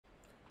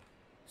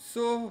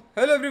So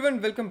hello everyone,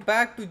 welcome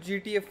back to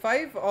GTA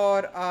 5।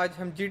 और आज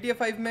हम GTA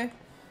 5 में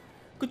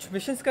कुछ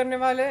मिशंस करने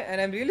वाले हैं। And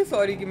I am really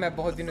sorry कि मैं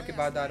बहुत दिनों के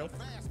बाद आ रहा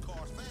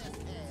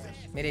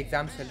हूँ। मेरे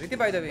एग्जाम्स चल रही थी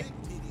बाय द वे।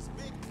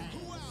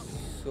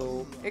 सो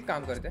एक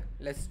काम करते हैं,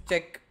 लेट्स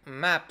चेक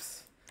मैप्स।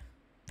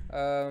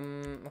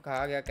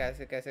 कहा गया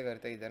कैसे कैसे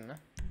करते हैं इधर ना,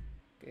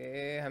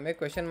 कि हमें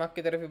क्वेश्चन मार्क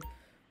की तरफ।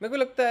 मेरे को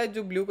लगता है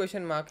जो ब्लू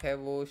क्वेश्चन मार्क है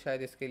वो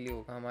शायद इसके लिए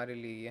होगा, हमारे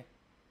लिए ही है।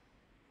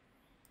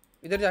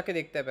 इधर जाके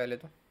देखते हैं पहले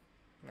तो।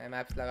 मैं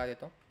मैप्स लगा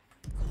देता हूँ।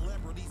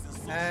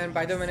 एंड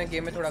बाय द वे मैंने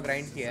गेम में थोड़ा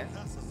ग्राइंड किया है,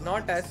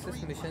 नॉट एज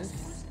सच मिशंस।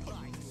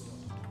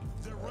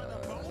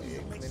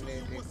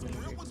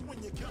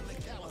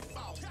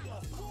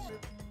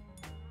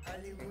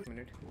 एक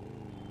minute.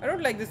 I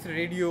don't like this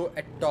radio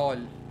at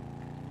all.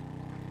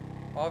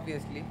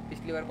 Obviously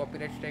पिछली बार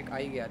कॉपीराइट स्ट्राइक आ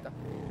ही गया था।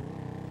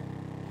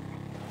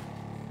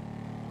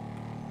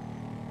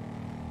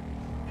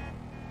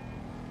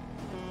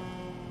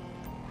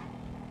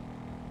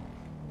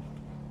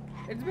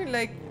 इट्स बीन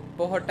लाइक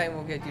बहुत टाइम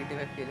हो गया GTA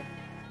 5 के लिए।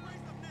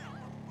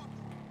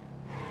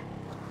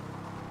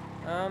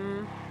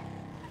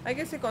 आई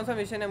गेस ये कौन सा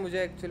मिशन है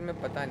मुझे एक्चुअल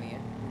में पता नहीं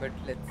है,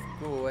 but let's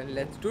go and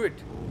let's do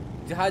it.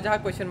 जहाँ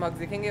जहाँ क्वेश्चन मार्क्स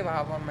दिखेंगे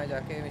वहाँ वहाँ मैं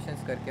जाके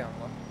मिशंस करके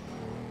आऊँगा।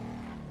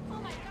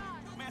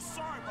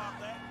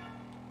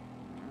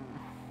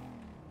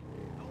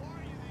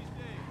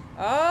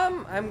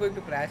 I am going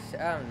to crash.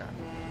 ना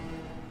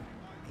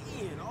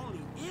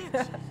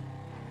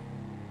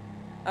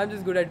I am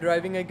just good at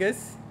driving I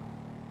guess.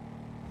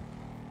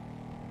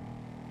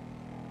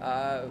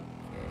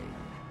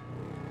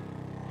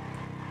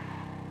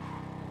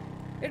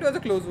 It was a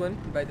close one,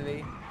 by the way.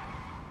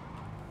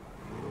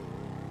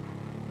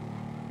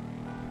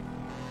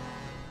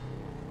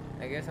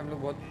 I guess हम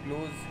लोग बहुत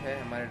close है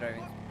हमारे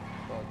driving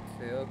spot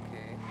से।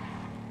 Okay.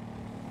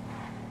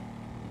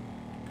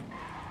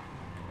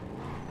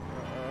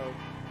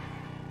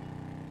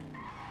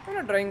 I'm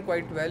not driving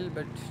quite well,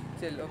 but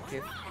still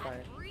okay,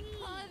 fine.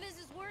 This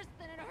is worse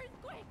than an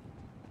earthquake.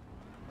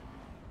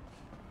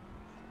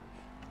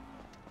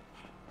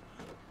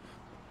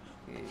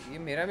 ये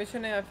मेरा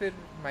mission है या फिर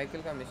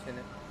माइकल का मिशन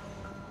है?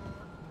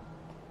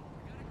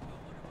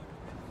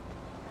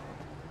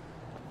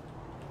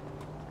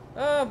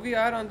 We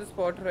are on the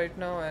spot right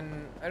now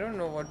and I don't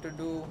know what to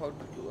do, how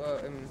to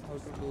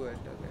do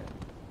it. Okay.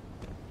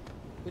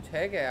 कुछ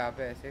है क्या यहाँ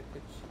पे ऐसे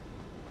कुछ?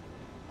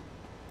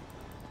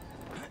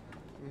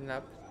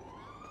 Nope.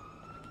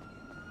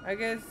 I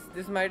guess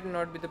this might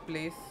not be the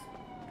place.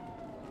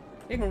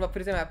 एक मिनट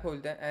फिर से मैप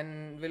खोलते हैं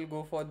and we'll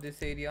go for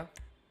this area.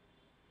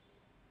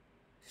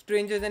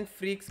 Strangers and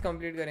Freaks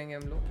complete करेंगे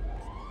हम लोग।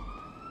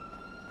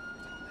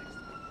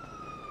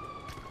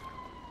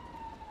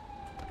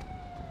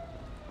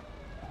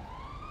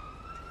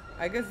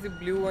 I guess the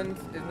blue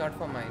ones is not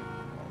for mine.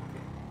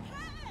 Okay.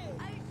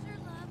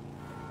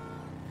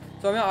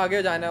 So हमें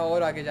आगे जाना है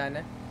और आगे जाना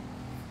है।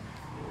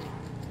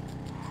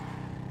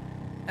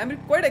 I'm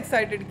quite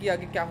excited कि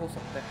आगे क्या हो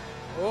सकता है।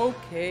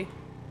 Okay,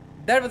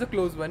 that was a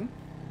close one.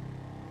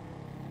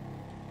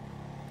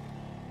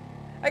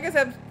 I guess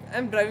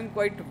I'm driving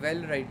quite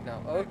well right now.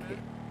 Okay.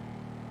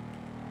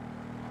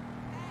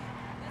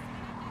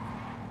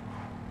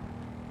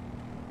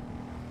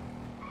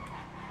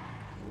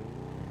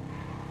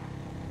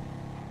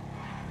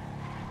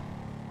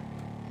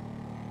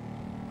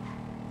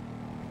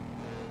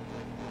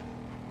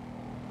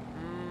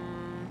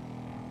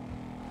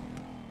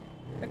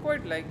 I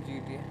quite like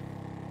GTA.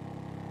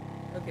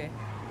 Okay.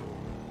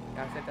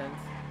 यहाँ से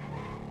turns.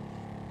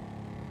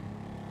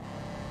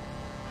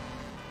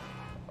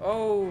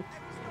 Oh,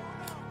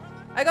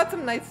 I got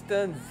some nice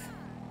turns.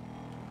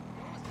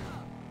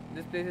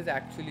 This place is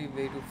actually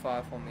way too far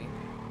for me.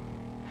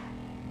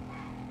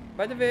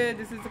 By the way,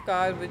 this is the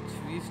car which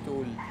we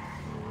stole.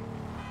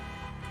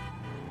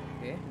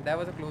 Okay, that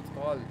was a close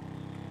call.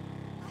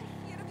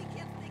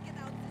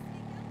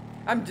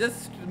 I'm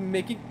just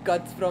making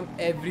cuts from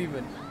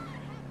everyone.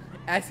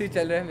 ऐसे ही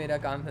चल रहा है मेरा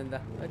काम धंधा।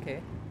 Okay,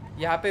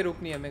 यहाँ पे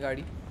रुकनी है हमें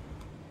गाड़ी।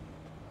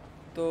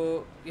 तो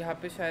यहाँ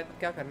पे शायद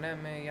क्या करना है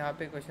हमें, यहाँ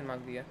पे क्वेश्चन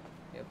मार्क दिया।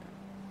 Yup.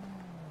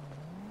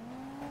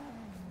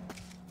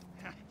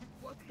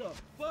 What the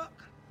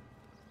fuck?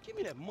 Give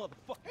me that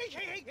motherfucker.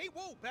 Hey,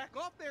 whoa, back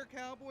off there,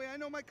 cowboy. I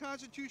know my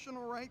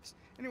constitutional rights.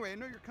 Anyway, I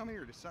know you're coming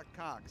here to suck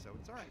cock, so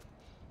it's all right.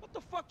 What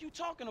the fuck you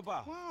talking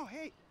about? Wow,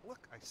 hey,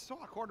 look, I saw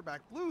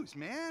Quarterback Blues,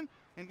 man.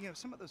 And, you know,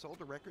 some of those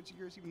older records of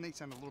yours, even they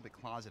sound a little bit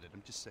closeted.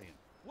 I'm just saying.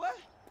 What?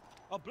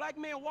 A black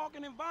man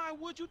walking in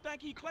Vinewood, you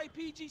think he Clay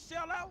PG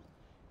sellout?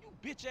 You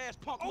bitch-ass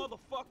punk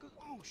motherfucker.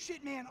 Oh,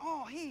 shit, man.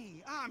 Oh,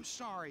 hey, I'm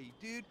sorry,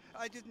 dude.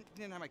 I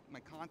didn't have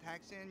my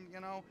contacts in, you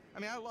know? I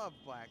mean, I love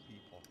black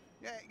people.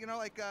 Yeah, you know,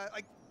 like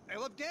I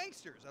love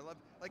gangsters. I love,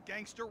 like,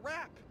 gangster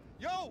rap.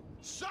 Yo,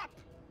 sup?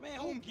 Man,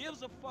 who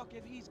gives a fuck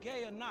if he's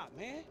gay or not,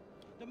 man?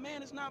 The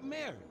man is not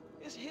married.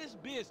 It's his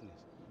business.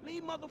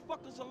 Leave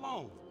motherfuckers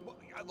alone. Well,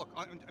 look,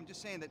 I'm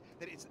just saying that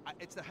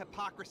it's the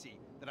hypocrisy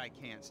that I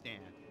can't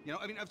stand. You know,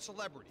 I mean, of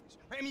celebrities.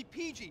 Right? I mean,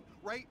 PG,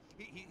 right?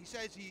 He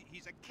says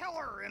he's a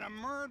killer and a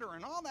murderer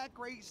and all that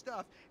great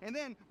stuff. And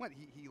then, what,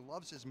 he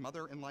loves his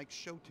mother and likes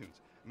show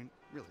tunes. I mean,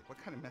 really,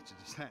 what kind of message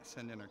is that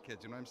sending our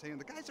kids? You know what I'm saying?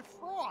 The guy's a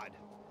fraud.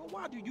 But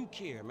why do you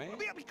care, man?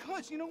 Yeah,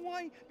 because, you know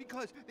why?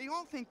 Because they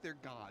all think they're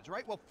gods,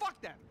 right? Well, fuck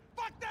them.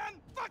 Fuck them!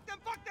 Fuck them!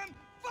 Fuck them!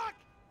 Fuck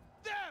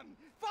them!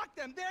 Fuck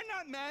them! They're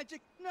not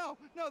magic. No,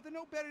 they're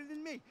no better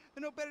than me.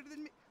 They're no better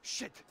than me.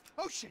 Shit.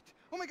 Oh, shit.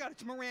 Oh, my God,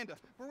 it's Miranda.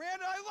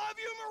 Miranda, I love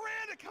you,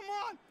 Miranda! Come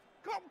on!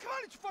 Come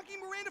on, it's fucking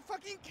Miranda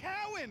fucking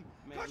Cowan!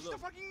 Man, She's the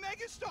fucking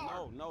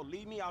megastar! No,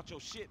 leave me out your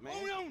shit, man.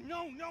 Oh,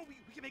 no.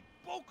 We can make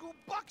boku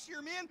bucks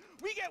here, man.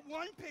 We get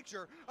one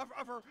picture of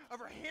her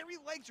hairy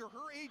legs or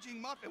her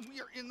aging muff, and we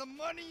are in the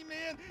money,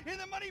 man. In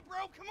the money,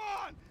 bro. Come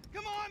on,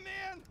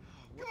 man.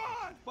 Come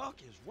on. What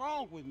the fuck is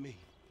wrong with me?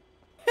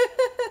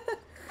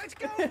 Let's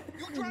go.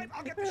 You drive.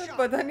 I'll get the shot.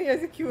 पता नहीं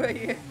ऐसे क्यों है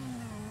ये.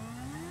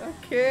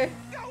 Okay.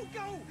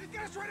 Go.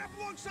 Get us right up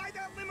alongside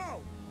that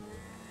limo.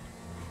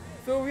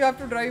 So we have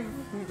to drive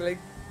like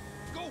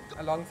Go.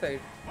 alongside.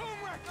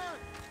 Home record.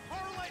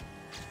 Harlan.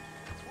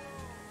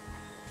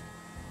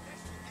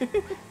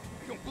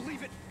 I don't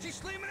believe it. She's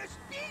slamming a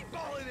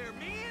speedball in there,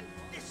 man.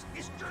 This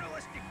is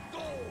journalistic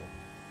gold.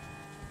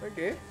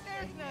 Okay.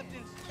 There's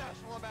nothing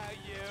special about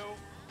you.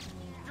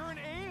 You're an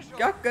angel.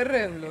 क्या कर रहे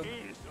हैं हम लोग?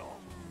 Angel.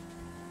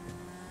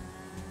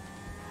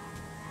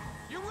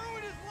 You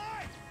ruined his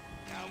life.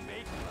 Now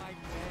make like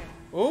that.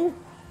 Oh,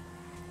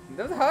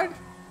 that was hard.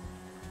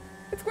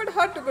 It's quite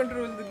hard to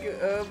control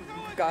the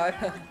car.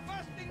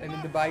 I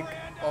mean the bike,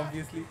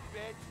 obviously.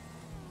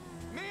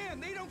 Man,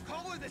 they don't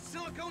call her the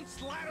silicone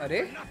slatter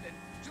अरे? for nothing.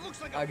 She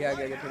looks like a आगे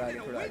bloodhound in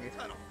a थोड़ा wind आगे.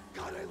 tunnel.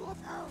 God, I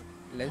love her.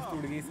 Lens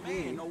टूट गई Man,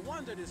 इसकी. no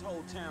wonder this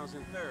whole town's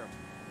in therapy.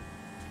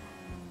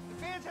 The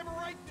fans have a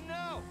right to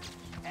know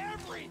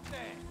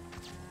everything.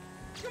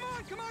 Come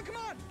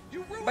on.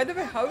 You ruined By the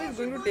way, my how is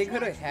going to take her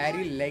rights,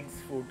 hairy man. legs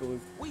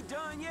photos? We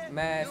done yet?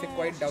 मैं ऐसे No,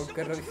 quite doubt she's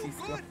कर रहा हूँ so इस चीज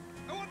को. good.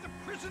 I want the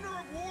prisoner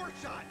of war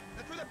shot.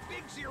 That's where the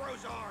big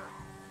zeros are.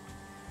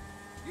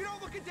 You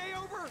don't look a day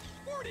over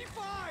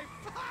 45.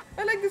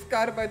 I like this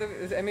car, by the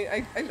way. I mean,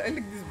 I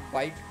like this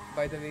bike,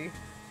 by the way.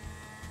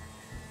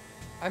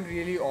 I'm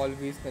really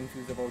always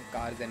confused about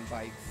cars and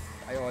bikes.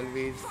 I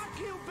always Fuck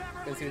you,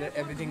 Beverly. consider That was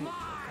everything.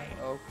 mine.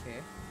 Okay.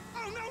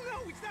 Oh, no.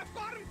 It's that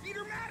bottom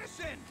feeder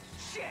Madison.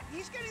 Shit,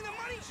 he's getting the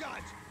money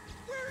shots.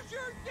 Where's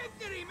your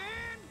dignity,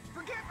 man?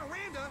 Forget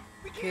Miranda.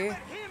 We can't Okay.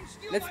 let him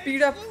steal Let's my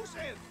speed up.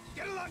 exclusive.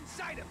 Get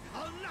alongside him.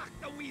 I'll knock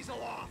the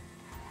weasel off.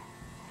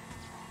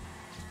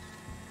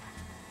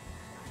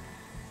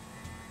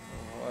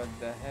 What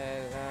the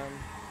hell?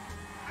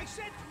 I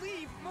said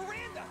leave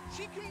Miranda.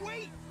 She can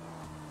wait.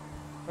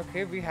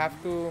 Okay, we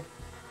have to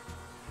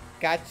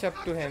catch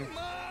up to him. Come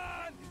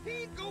on. He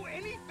ain't go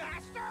any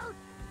faster.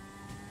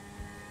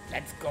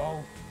 Let's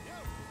go.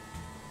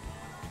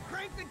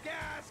 Crank the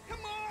gas. Come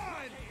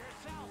on.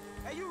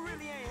 Hey, you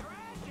really ain't.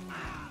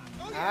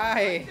 Oh, yeah.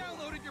 Aye. I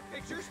downloaded your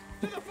pictures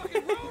to the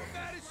fucking road,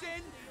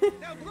 Madison.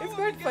 Now grow It's up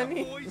quite and get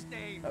funny a boy's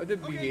name. how they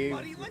Okay, behave.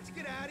 buddy, let's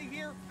get out of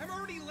here. I'm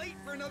already late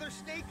for another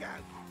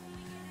stakeout.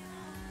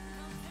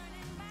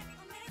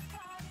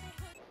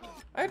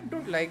 I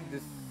don't like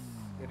this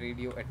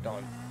radio at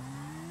all.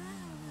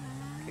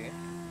 Okay.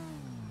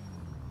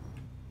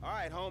 All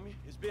right, homie.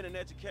 It's been an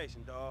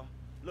education, dawg.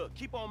 Look,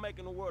 keep on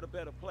making the world a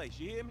better place.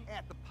 You hear me?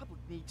 The public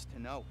needs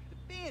to know.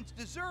 The fans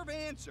deserve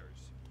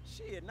answers.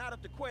 Shit, not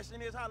if the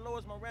question is how low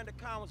is Miranda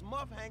Cowan's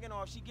muff hanging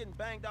or if she getting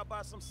banged out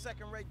by some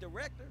second-rate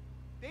director.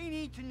 They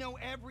need to know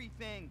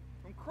everything,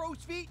 from crow's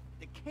feet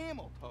to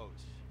camel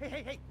toes.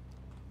 Hey.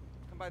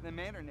 Come by the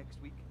manor next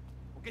week.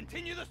 We'll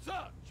continue the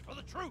search for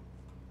the truth.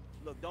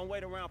 Look, don't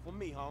wait around for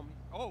me, homie.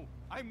 Oh,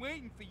 I'm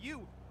waiting for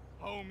you,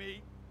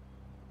 homie.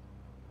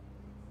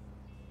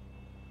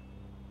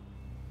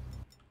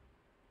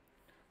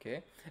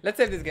 Okay. Let's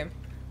save this game.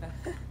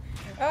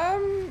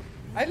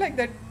 I like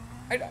that.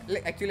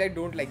 Actually, I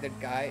don't like that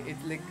guy.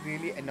 It's like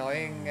really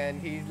annoying, and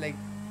he's like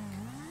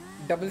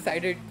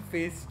double-sided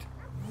faced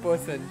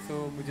person.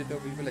 So मुझे तो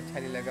बिल्कुल अच्छा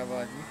नहीं लगा वो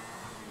आदमी.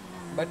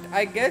 But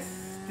I guess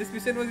this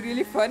mission was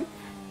really fun.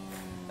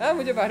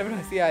 मुझे बार बार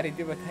हंसी आ रही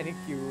थी, पता नहीं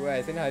क्यों.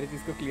 ऐसे ना हर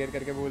चीज़ को क्लियर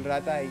करके बोल रहा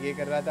था, ये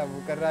कर रहा था,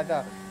 वो कर रहा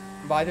था.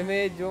 बाद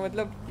में जो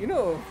मतलब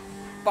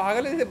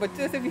पागल जैसे बच्चे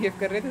जैसे बिहेव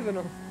कर रहे थे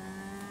दोनों.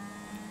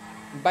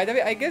 By the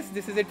way, I guess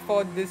this is it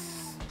for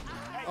this.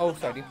 Oh,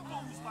 sorry.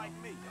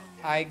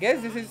 I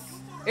guess this is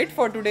it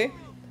for today.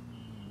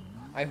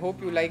 I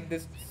hope you like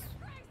this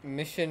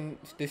mission,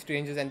 The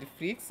Strangers and the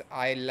Freaks.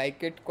 I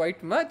like it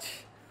quite much.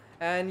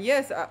 And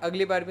yes,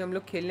 अगली बार भी हम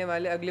लोग खेलने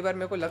वाले. अगली बार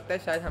मेरे को लगता है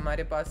शायद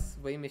हमारे पास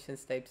वही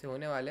मिशंस टाइप से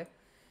होने वाले.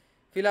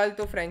 फिलहाल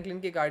तो फ्रैंकलिन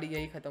की गाड़ी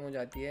यही ख़त्म हो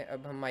जाती है.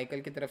 अब हम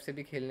माइकल की तरफ से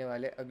भी खेलने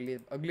वाले.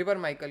 अगली बार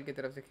माइकल की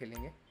तरफ से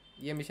खेलेंगे.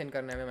 ये मिशन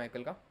करना है हमें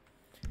माइकल का.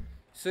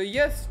 So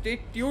yes, stay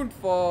tuned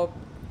for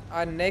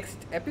our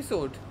next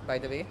episode, by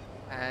the way.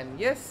 And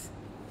yes,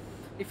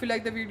 if you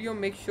like the video,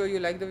 make sure you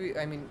like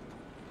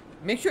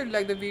make sure you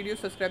like the video,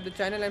 subscribe the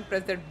channel, and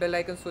press that bell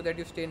icon so that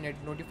you stay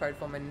notified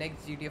for my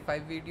next GTA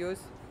 5 videos.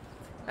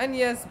 And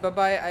yes, bye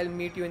bye. I'll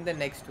meet you in the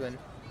next one.